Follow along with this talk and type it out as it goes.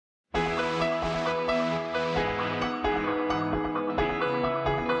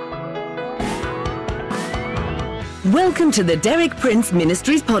Welcome to the Derek Prince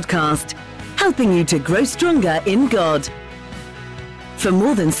Ministries podcast, helping you to grow stronger in God. For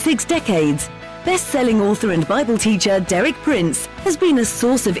more than 6 decades, best-selling author and Bible teacher Derek Prince has been a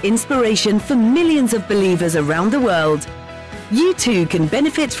source of inspiration for millions of believers around the world. You too can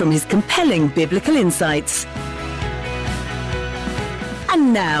benefit from his compelling biblical insights.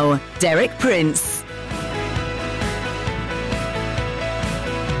 And now, Derek Prince.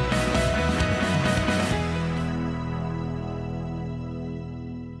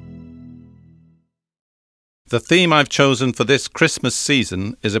 The theme I've chosen for this Christmas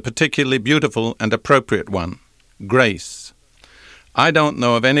season is a particularly beautiful and appropriate one: grace. I don't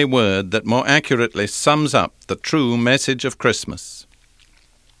know of any word that more accurately sums up the true message of Christmas.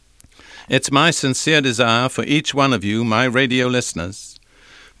 It's my sincere desire for each one of you, my radio listeners,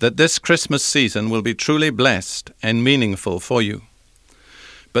 that this Christmas season will be truly blessed and meaningful for you.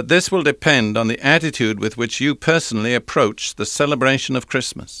 But this will depend on the attitude with which you personally approach the celebration of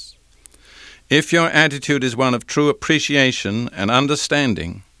Christmas. If your attitude is one of true appreciation and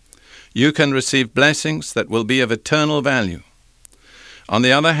understanding, you can receive blessings that will be of eternal value. On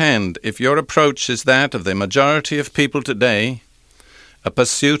the other hand, if your approach is that of the majority of people today, a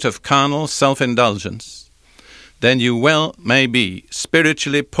pursuit of carnal self-indulgence, then you well may be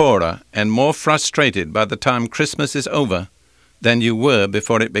spiritually poorer and more frustrated by the time Christmas is over than you were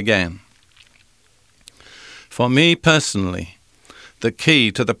before it began. For me personally, the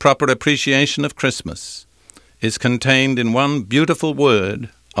key to the proper appreciation of Christmas is contained in one beautiful word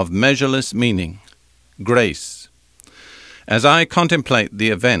of measureless meaning: grace. As I contemplate the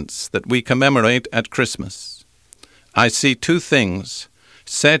events that we commemorate at Christmas, I see 2 things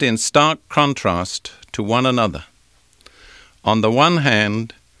set in stark contrast to one another. On the one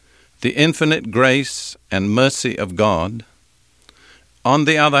hand, the infinite grace and mercy of God. On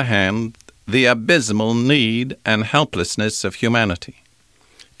the other hand, the abysmal need and helplessness of humanity.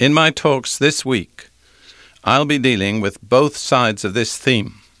 In my talks this week, I'll be dealing with both sides of this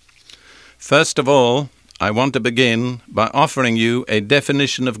theme. First of all, I want to begin by offering you a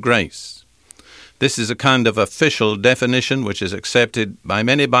definition of grace. This is a kind of official definition which is accepted by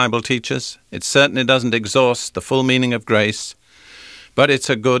many Bible teachers. It certainly doesn't exhaust the full meaning of grace, but it's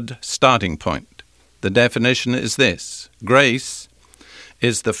a good starting point. The definition is this: grace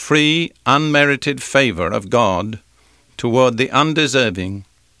is the free, unmerited favor of God toward the undeserving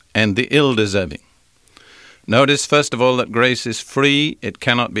and the ill-deserving. Notice, first of all, that grace is free. It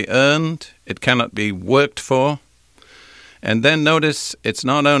cannot be earned. It cannot be worked for. And then notice it's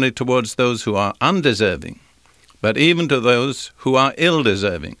not only towards those who are undeserving, but even to those who are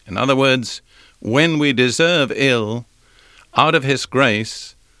ill-deserving. In other words, when we deserve ill, out of His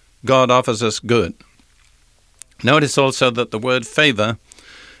grace, God offers us good. Notice also that the word favor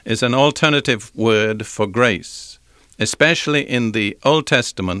is an alternative word for grace. Especially in the Old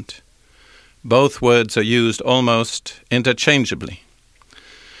Testament, both words are used almost interchangeably.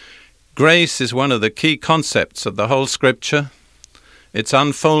 Grace is one of the key concepts of the whole Scripture. Its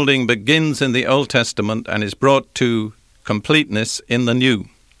unfolding begins in the Old Testament and is brought to completeness in the New.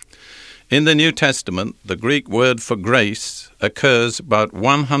 In the New Testament, the Greek word for grace occurs about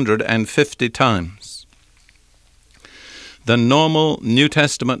 150 times. The normal New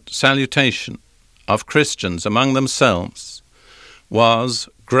Testament salutation of Christians among themselves was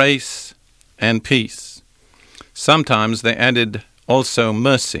grace and peace. Sometimes they added also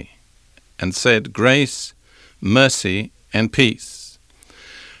mercy and said grace, mercy, and peace.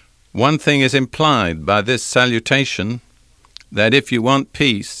 One thing is implied by this salutation, that if you want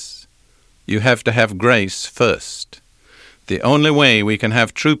peace, you have to have grace first. The only way we can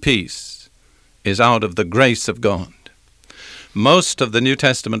have true peace is out of the grace of God. Most of the New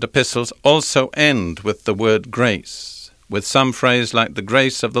Testament epistles also end with the word grace, with some phrase like "the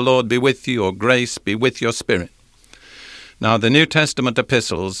grace of the Lord be with you," or "grace be with your spirit." Now, the New Testament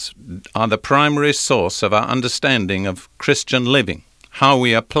epistles are the primary source of our understanding of Christian living, how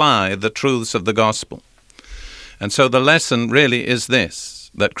we apply the truths of the gospel. And so the lesson really is this,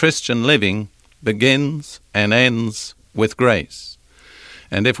 that Christian living begins and ends with grace.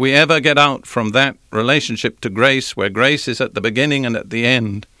 And if we ever get out from that relationship to grace, where grace is at the beginning and at the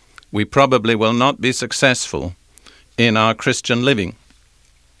end, we probably will not be successful in our Christian living.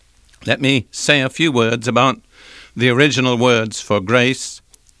 Let me say a few words about the original words for grace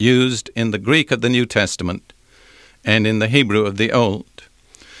used in the Greek of the New Testament and in the Hebrew of the Old.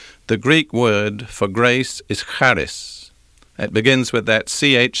 The Greek word for grace is charis. It begins with that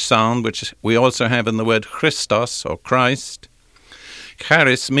CH sound, which we also have in the word Christos, or Christ.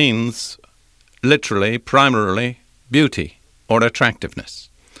 Charis means literally, primarily, beauty or attractiveness.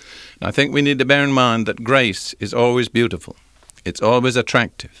 I think we need to bear in mind that grace is always beautiful. It's always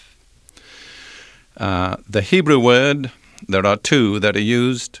attractive. The Hebrew word, there are two that are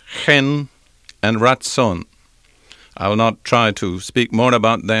used, chen and ratzon. I will not try to speak more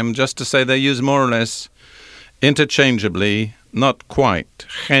about them, just to say they're used more or less interchangeably, not quite.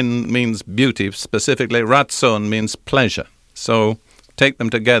 Chen means beauty, specifically ratzon means pleasure. So take them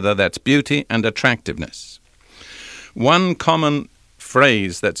together, that's beauty and attractiveness. One common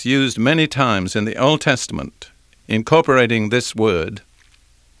phrase that's used many times in the Old Testament, incorporating this word,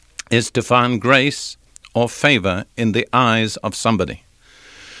 is to find grace or favor in the eyes of somebody.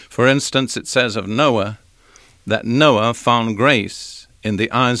 For instance, it says of Noah that Noah found grace in the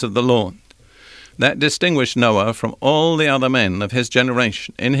eyes of the Lord. That distinguished Noah from all the other men of his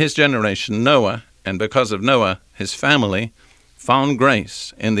generation. In his generation, Noah, and because of Noah, his family, found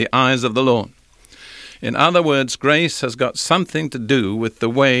grace in the eyes of the Lord. In other words, grace has got something to do with the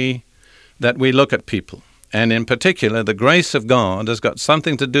way that we look at people. And in particular, the grace of God has got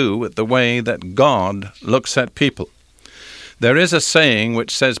something to do with the way that God looks at people. There is a saying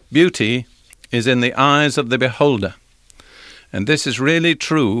which says beauty is in the eyes of the beholder. And this is really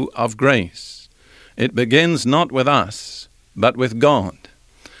true of grace. It begins not with us, but with God.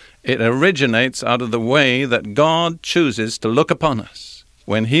 It originates out of the way that God chooses to look upon us.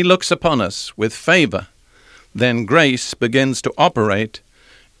 When He looks upon us with favor, then grace begins to operate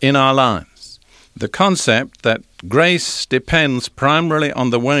in our lives. The concept that grace depends primarily on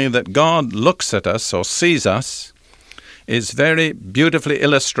the way that God looks at us or sees us is very beautifully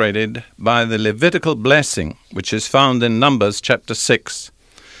illustrated by the Levitical blessing, which is found in Numbers chapter 6,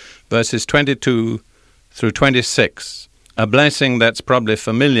 verses 22 through 26, a blessing that's probably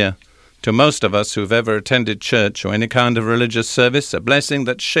familiar to most of us who've ever attended church or any kind of religious service, a blessing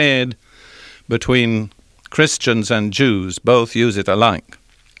that's shared between Christians and Jews. Both use it alike.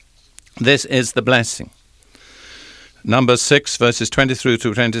 This is the blessing. Numbers 6, verses 23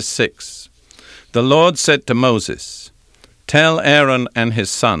 to 26. The Lord said to Moses, "Tell Aaron and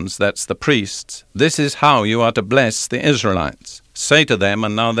his sons," that's the priests, "this is how you are to bless the Israelites. Say to them,"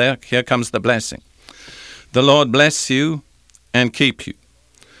 and now here comes the blessing, "The Lord bless you and keep you.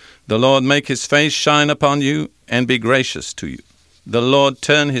 The Lord make His face shine upon you and be gracious to you. The Lord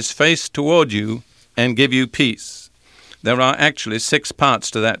turn His face toward you and give you peace." There are actually 6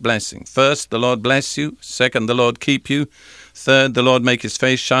 parts to that blessing. First, the Lord bless you. Second, the Lord keep you. Third, the Lord make His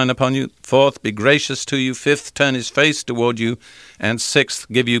face shine upon you. Fourth, be gracious to you. Fifth, turn His face toward you. And sixth,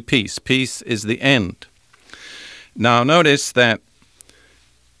 give you peace. Peace is the end. Now notice that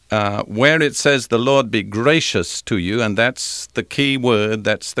where it says the Lord be gracious to you, and that's the key word,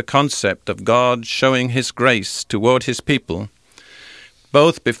 that's the concept of God showing His grace toward His people,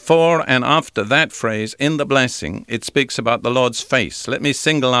 both before and after that phrase in the blessing, it speaks about the Lord's face. Let me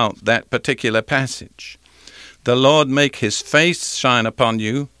single out that particular passage. The Lord make His face shine upon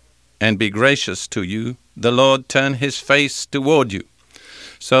you and be gracious to you. The Lord turn His face toward you.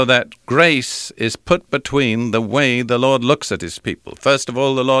 So that grace is put between the way the Lord looks at His people. First of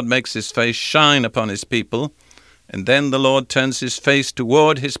all, the Lord makes His face shine upon His people, and then the Lord turns His face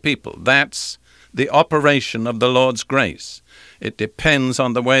toward His people. That's the operation of the Lord's grace. It depends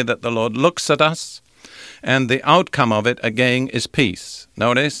on the way that the Lord looks at us, and the outcome of it, again, is peace.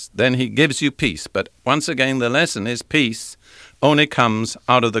 Notice, then He gives you peace. But once again, the lesson is peace only comes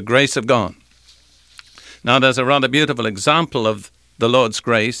out of the grace of God. Now, there's a rather beautiful example of the Lord's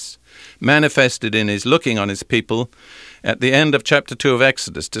grace manifested in His looking on His people at the end of chapter 2 of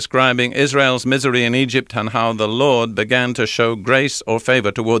Exodus, describing Israel's misery in Egypt and how the Lord began to show grace or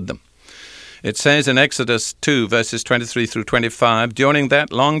favor toward them. It says in Exodus 2, verses 23 through 25, "During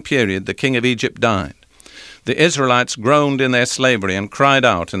that long period, the king of Egypt died. The Israelites groaned in their slavery and cried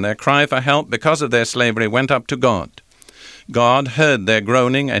out, and their cry for help because of their slavery went up to God. God heard their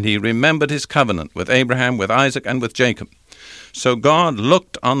groaning, and He remembered His covenant with Abraham, with Isaac, and with Jacob. So God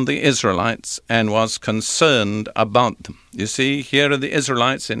looked on the Israelites and was concerned about them." You see, here are the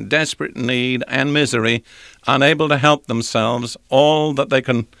Israelites in desperate need and misery, unable to help themselves. All that they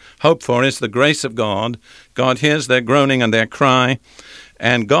can hope for is the grace of God. God hears their groaning and their cry,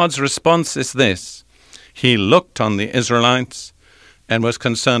 and God's response is this: He looked on the Israelites and was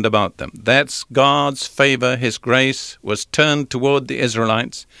concerned about them. That's God's favor. His grace was turned toward the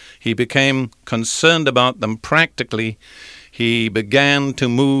Israelites. He became concerned about them practically. He began to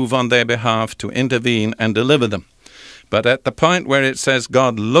move on their behalf to intervene and deliver them. But at the point where it says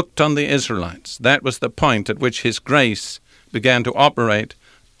God looked on the Israelites, that was the point at which His grace began to operate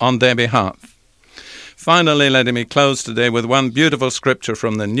on their behalf. Finally, let me close today with one beautiful scripture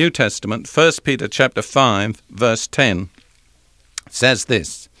from the New Testament. 1 Peter chapter 5, verse 10 says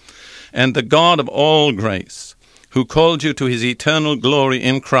this: And the God of all grace, who called you to his eternal glory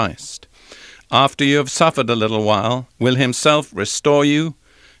in Christ, after you have suffered a little while, will himself restore you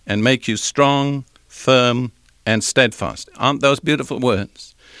and make you strong, firm, and steadfast. Aren't those beautiful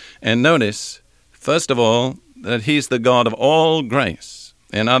words? And notice, first of all, that he's the God of all grace.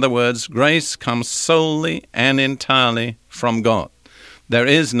 In other words, grace comes solely and entirely from God. There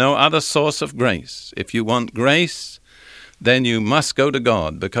is no other source of grace. If you want grace, then you must go to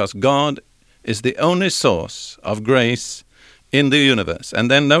God, because God is the only source of grace in the universe. And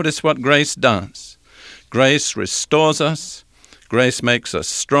then notice what grace does. Grace restores us. Grace makes us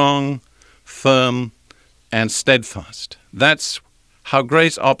strong, firm, and steadfast. That's how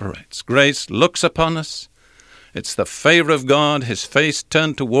grace operates. Grace looks upon us. It's the favor of God, his face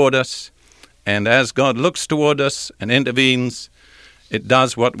turned toward us. And as God looks toward us and intervenes, it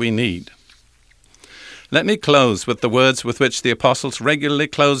does what we need. Let me close with the words with which the apostles regularly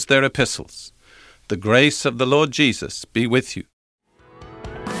closed their epistles. The grace of the Lord Jesus be with you.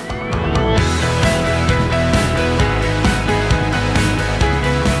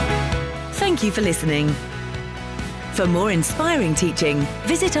 Thank you for listening. For more inspiring teaching,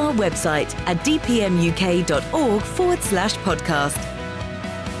 visit our website at dpmuk.org/podcast.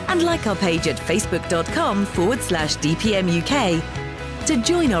 And like our page at facebook.com/dpmuk to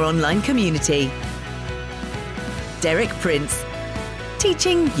join our online community. Derek Prince,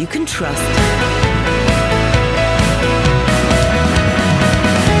 teaching you can trust.